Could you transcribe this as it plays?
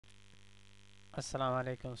अस्सलाम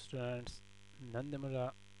वालेकुम students none de मुझा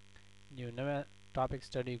न्यू नवे टॉपिक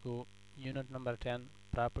स्टडी को unit number 10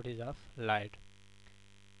 properties of light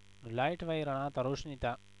light Y रना ता रोशनी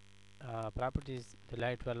ता प्रॉपर्टीज द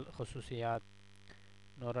लाइट वल खसूसियात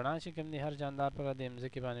नो रना چې کوم دی هر جاندار پر د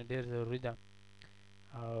مزکی باندې ډیر ضروری ده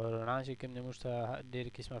او رنا چې کوم دی موږ ته ډیر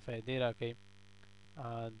قسمه فائدې راکړي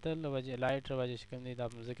د وجه لایټ وجه چې کوم دی د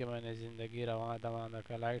مزکی باندې ژوندۍ روانه ده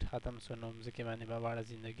که لایټ ختم سو نو مزکی باندې به واړه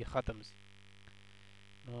ژوندۍ ختم سي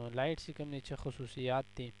نو لایټ چې کوم دی چې خصوصیات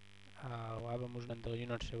دي او هغه موږ نن د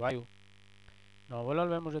یونټ شوایو نو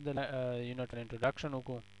ولول به موږ د یونټ انټروډکشن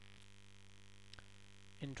وکړو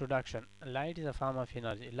introduction light is a form of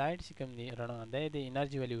energy light چې کوم دی رڼا د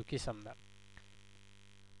انرژي ولې یو قسم ده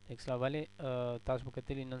اکسلا ولی تاسو په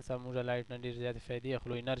کتلی نن سبا موږ لایټ نه ډیر زیات فائدې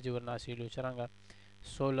اخلو انرژي ورنه حاصلو چرنګه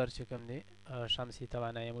سولر چې کوم دی شمسي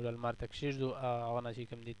توانایي موږ لمر تک شیږو هغه نه چې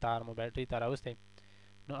کوم دی تار مو بیټري ته راوستي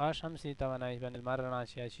نو شمسي توانایي باندې لمر رڼا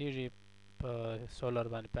چې شیږي په سولر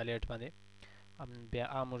باندې پلیټ باندې بیا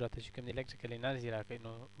موږ ته چې کوم دی الکتریکل انرژي راکوي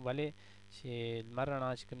نو ولی چې لمر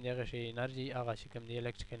رڼا چې کوم دی هغه شی انرژي هغه چې کوم دی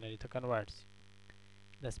الکتریکل انرژي ته کنورټ شي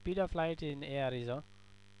the speed of light in air is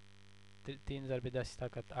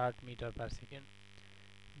 3.10 meter per second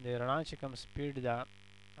د رڼا چې کوم سپیډ ده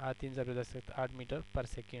 3.10 meter per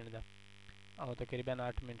second ده او تقریبا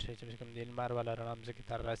 8 منټ چې کوم دی لمر والا رڼا مځکې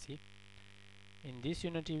ته راسي in this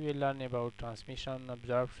unit we will learn about transmission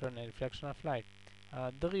absorption and reflection of light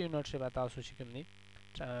دغه یونټ چې به تاسو چې کوم دی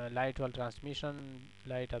لایټ ول ترانسمیشن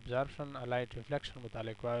لایټ ابزورپشن او لایټ ریفلیکشن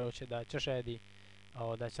متعلق وایو چې دا څه شی دی او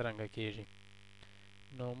دا څرنګه کیږي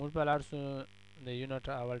نو موږ به لاړ شو د یونټ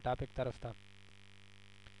اول ټاپک طرف ته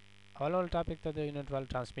اول ټاپک ته د یونټ ول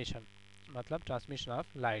ترانسمیشن مطلب ترانسمیشن اف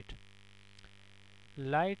لایټ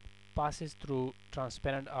لایټ passes through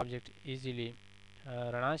transparent object easily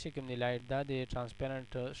رڼا چې کوم دی لایټ دا د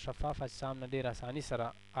ترانسپیرنت شفاف اجسام نه ډیر اساني سره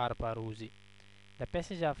آر پار وځي The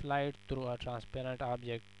passage of light through a transparent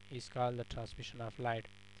object is called the transmission of light.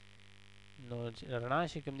 نو رڼا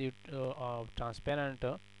چې کوم دی ترانسپیرنت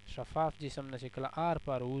شفاف جسم نه چې کله آر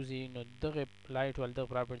پار وځي نو دغه لایټ ول دغه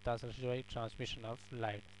پراپرټي تاسو شوی ترانسمیشن اف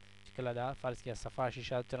لایټ چې کله دا فرض کړئ صفا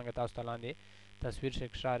شیشه څنګه تاسو ته لاندې تصویر شي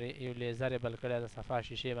ښکاري یو لیزر بل کړی د صفا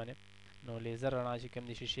شیشه باندې نو لیزر رڼا چې کوم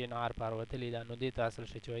دی شیشه نه آر پار وتلی دا نو دې تاسو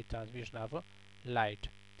شوی ترانسمیشن اف لایټ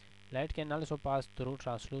Light can also pass through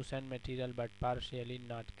translucent material but partially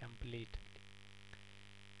not completely.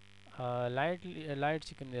 Light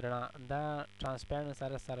چې کوم دی رڼا دا ترانسپیرنت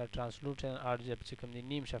سره ترانسلوسنت object چې کوم دی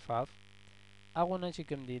نیم شفاف هغه نه چې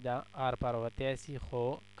کوم دی دا آر پار وتی سي خو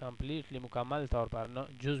کمپلیټلی مکمل طور پر نه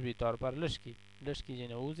جزوی طور پر لشکی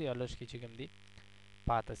جنه وزي او لشکی چې کوم دی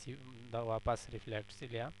پاته سي دا واپس ریفلیکټ سي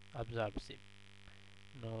یا ابزورب سي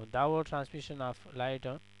نو دا و transmission of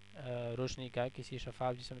light रोशनी का किसी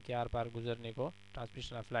शफाफ जिस्म के आर पार गुजरने को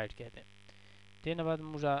transmission of light कहते हैं तीन बाद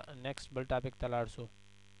मुझा नेक्स्ट बल टॉपिक तलाड़सो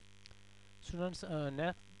स्टूडेंट्स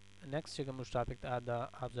नेक्स्ट जगह मुझ topic the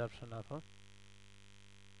observation of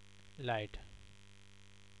light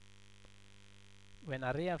when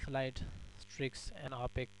a ray of light strikes an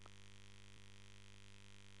opaque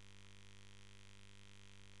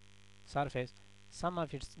surface some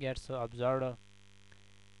of it gets absorbed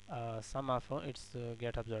some of its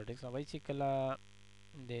get absorbed so وای چې کله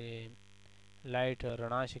د لایټ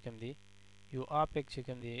رڼا چې کوم دی یو اپیک چې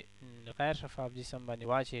کوم دی غیر شفاف جسم باندې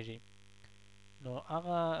واچیږي نو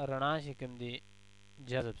هغه رڼا چې کوم دی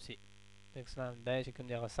جذب سي دښنه د چې کوم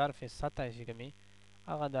دی هغه سرفیس سطح چې کومي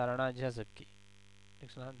هغه د رڼا جذب کی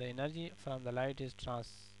دښنه the energy from the light is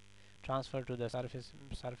transferred to the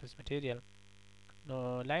surface material نو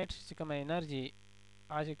لایټ چې کوم انرژي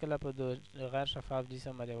چې کله په غیر شفاف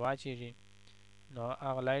جسم باندې واچیږي نو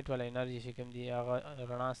هغه لایټ ولا انرژي چې کوم دی هغه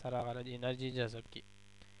رڼا سره هغه انرژي جذب کی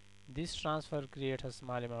this transfer creates a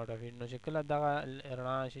small amount of heat نو چې کله دغه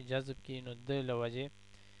رڼا چې جذب کی نو د لوجه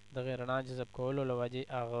دغه رڼا جذب کولو لوجه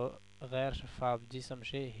هغه غیر شفاف جسم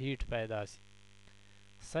شي هیټ پیدا سي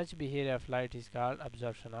such behavior of light is called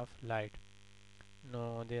absorption of light نو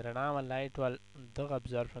د رڼا ول لایټ ول دغه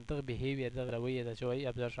ابزورپشن دغه بیهیویر دغه رویه د چوي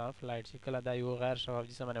ابزورپشن اف لایټ چې کله دا یو غیر شفاف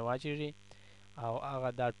جسم باندې واچیږي او هغه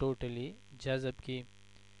دا ټوټلی جذب کی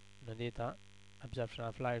نو دیتا ابزورپشن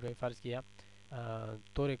اف لایټ وای فرض کیا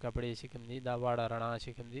تورې کپڑے چې کوم دي دا واړه رڼا چې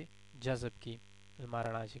کوم دي جذب کی لمر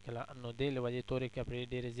رڼا چې کله نو د لوجه تورې کپڑے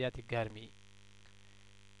ډېر زیات ګرمي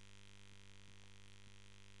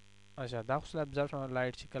اچھا دا خو ابزورپشن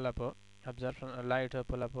لایټ چې کله په ابزورپشن لایټ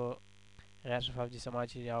په لپاره غیر شفاف جسم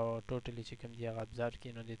چې او ټوټلی چې کوم دی هغه ابزورب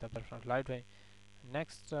کړي نو د ته پرفرنٹ لایټ وای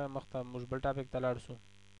نیکسٹ مخته موږ بل ټاپک ته لاړ شو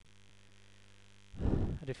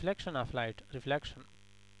reflection of light reflection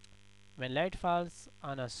when light falls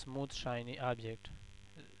on a smooth shiny object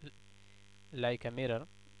like a mirror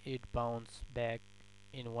it bounces back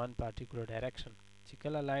in one particular direction چې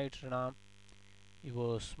کله لایټ رڼا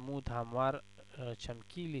یو سموث هموار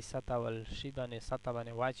چمکیلی سطح ول شي باندې سطح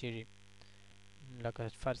باندې واچیږي لکه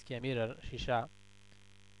فرض کړئ میرر شیشه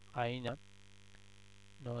آینه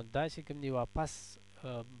نو دا چې کوم دی واپس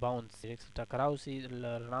باونس ټکراو سي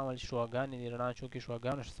رڼا ول شواګانې دي رڼا چونکې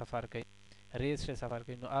شواګانو سفر کوي ریز شه سفر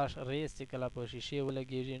کوي نو ریز چې کله په شیشې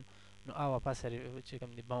ولګیږي نو واپس چې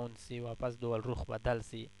کوم دی باونس سي واپس ډول رخ بدل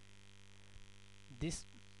سي this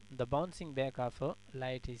the bouncing back of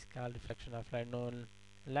light is called reflection of light نو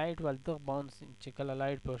light ول دغه باونس چې کله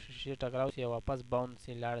light په شیشې ټکراو سي واپس باونس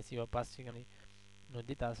سي لاړ سي واپس چې کوم دی نو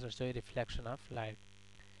دې تاسو شوی reflection of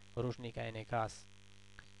light روشنی کا انعکاس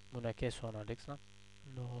منعکس ہونا ډیکسه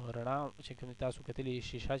نو رڼا چې کوم تاسو کتلی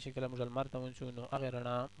شیشه چې کله موږ لمر ته ونیسو نو هغه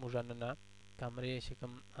رڼا موږ نن کمرې چې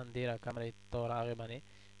کوم اندیره کمرې تور هغه باندې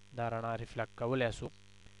دا رڼا ریفلکټ کولی سو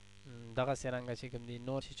دغه څرنګه چې کوم دی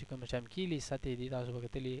نور چې کوم چمکیلی سطحې دي تاسو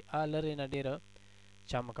کتلی لرې نه ډېره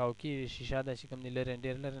چمکاو کېږي شیشه ده چې کوم دی لرې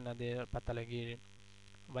ډېر لرې نه ډېر پته لګېږي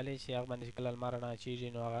ولې چې هغه باندې چې کله لمر رڼا اچېږي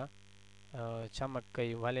نو هغه چمک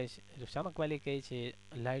کوي ولې چمک ولې کوي چې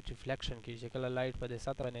لایټ ریفلیکشن کېږي چې کله لایټ په دې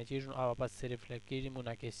سطح باندې اچېږي نو واپس ریفلیکټ کېږي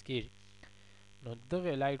منعکس کېږي نو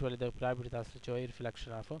دغه لایټ ولې دغه پراپرټي تاسو چې وایي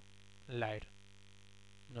ریفلیکشن اف لایټ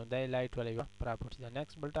نو دا لایټ ولې یوه پراپرټي ده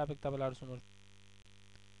نیکسټ بل ټاپک ته به لاړ شو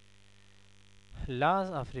laws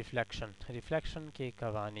of reflection reflection के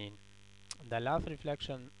कवानीन the law of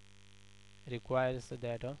reflection requires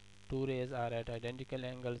that two rays are at identical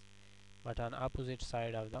angles but on opposite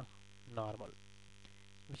side of the normal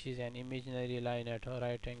which is an imaginary line at a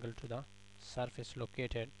right angle to the surface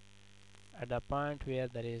located at the point where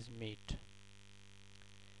the rays meet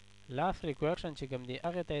law of reflection چې کوم دی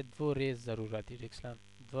هغه ته دوه ریز ضرورت دي اسلام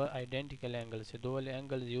دوه identical angles چې دوه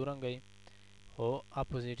angles یو رنګي او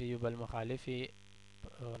اپوزیټ یو بل مخالفي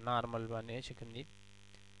نارمل باندې چې کوم دی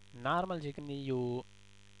نارمل چې کوم دی یو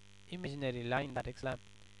imaginary line دا اسلام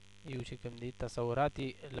یو چې کوم دی تصوراتي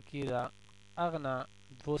لکیر اغنا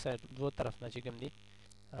دو طرف نه چې کوم دی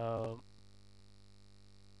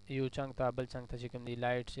یو چنګ ته بل چنګ ته چې کوم دی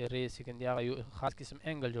لایټ ریز چې کوم دی هغه یو خاص قسم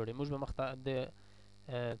انګل جوړي موږ به مخته د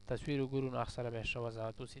تصویر وګورو نو اکثره به ښه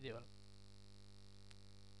وضاحت وسي دی ول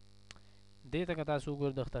دې ته که تاسو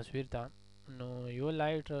وګورئ د تصویر ته نو یو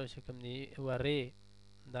لایټ چې کوم دی یوه ری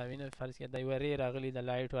دا وینه فرض کړئ دا یوه ری راغلې ده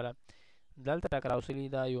لایټ والا دلته ټکراو سوي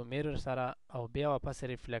ده یو میرر سره او بیا واپس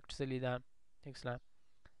ریفلیکټ سوي ده ټیک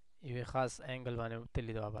یو خاص انګل باندې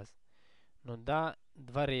تللی ده واپس نو دا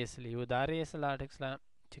دوه ریس یو دا ریس لا ټیک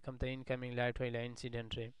چې کوم ته انکمینګ لایټ وایي لا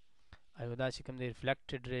انسیډنټ ری او دا چې کوم دی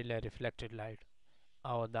ریفلیکټډ ری لا ریفلیکټډ لایټ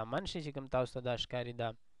او دا منشي چې کوم تاسو ته دا ښکاري ده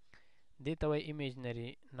دې ته وایي ایمیجنري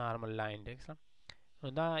نارمل لاین ټیک نو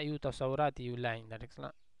دا یو تصوراتي یو لاین ده ټیک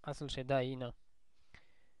اصل شی دا یې نه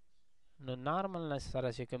نو نارمل نه سره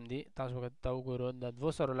چې کوم دی تاسو ته وګورو د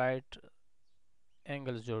دوه سره لایټ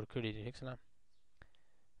انګلز جوړ کړي دي ټیک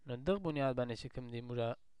نو دغه بنیاد باندې چې کوم دی موږ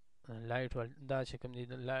لایټ ول دا چې کوم دی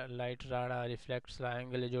لایټ راړه ریفلیکټس لا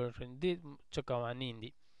انګل جوړ کړي دي چې قوانین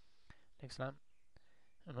دي ټیک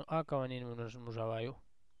نو قوانین موږ وایو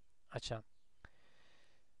اچھا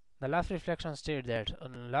The law of reflection states that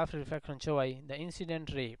law of reflection shows the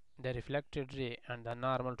incident ray, the reflected ray, and the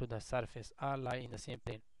normal to the surface all lie in the same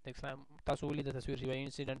plane. تاسو ولې د تصویر ری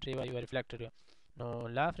incident ray او reflected ray نو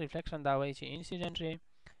law of reflection دا وایي چې incident ray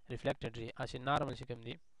reflected ray چې normal چې کوم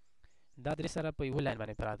دی دا درې سره په یو لاین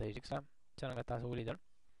باندې پراته دي څنګه تاسو ولیدل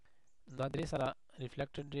دا درې سره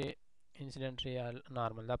reflected ray incident ray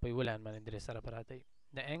normal دا په یو لاین باندې درې سره پراته دي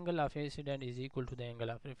the angle of incident is equal to the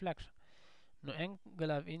angle of reflection نو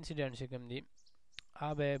angle of incident چې کوم دی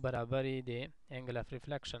هغه برابرې دی angle of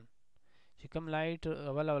reflection چې کوم لایټ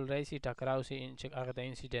اول راشي ټکراو سي چې هغه د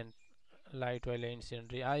انسیډنټ لایټ ویل انسیډنټ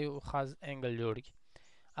ری آیو خاص انګل جوړ کی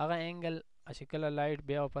هغه انګل چې کله لایټ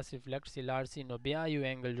بیا واپس ریفلیکټ سي لاړ سي نو بیا یو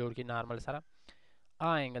انګل جوړ کی نارمل سره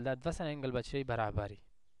انګل دا دوه سره انګل بچي برابرې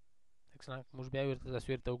موږ بیا ورته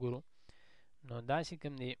تصویر ته وګورو نو دا چې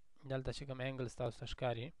کوم دی دلته چې کوم انګل تاسو ته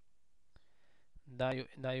ښکاري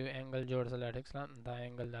دا یو انګل جوړ سره دا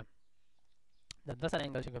انګل دا دوه سره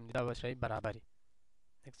انګل چې کوم دی دا بچي برابرې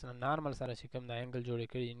نارمل سره چې کوم دا انګل جوړ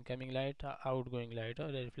کړي انکمینګ لایټ آوټ ګوینګ لایټ او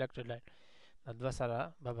ریفلیکټډ لایټ دا دوه سره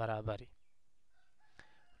به برابرې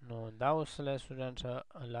نو دا اوس له سټوډنټ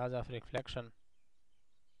لاز اف ریفلیکشن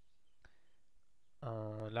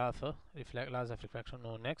لاز اف ریفلیکشن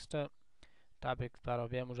نو نیکسټ ټاپک پر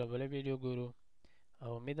بیا موږ بل ویډیو ګورو او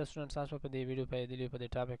امید ده سټوډنټ تاسو په دې ویډیو پیدلی په دې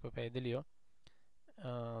ټاپک په پیدلی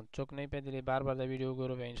څوک نه پیدلی بار بار دا ویډیو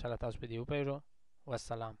ګورو به ان شاء الله تاسو په دې وپیژو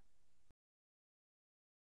والسلام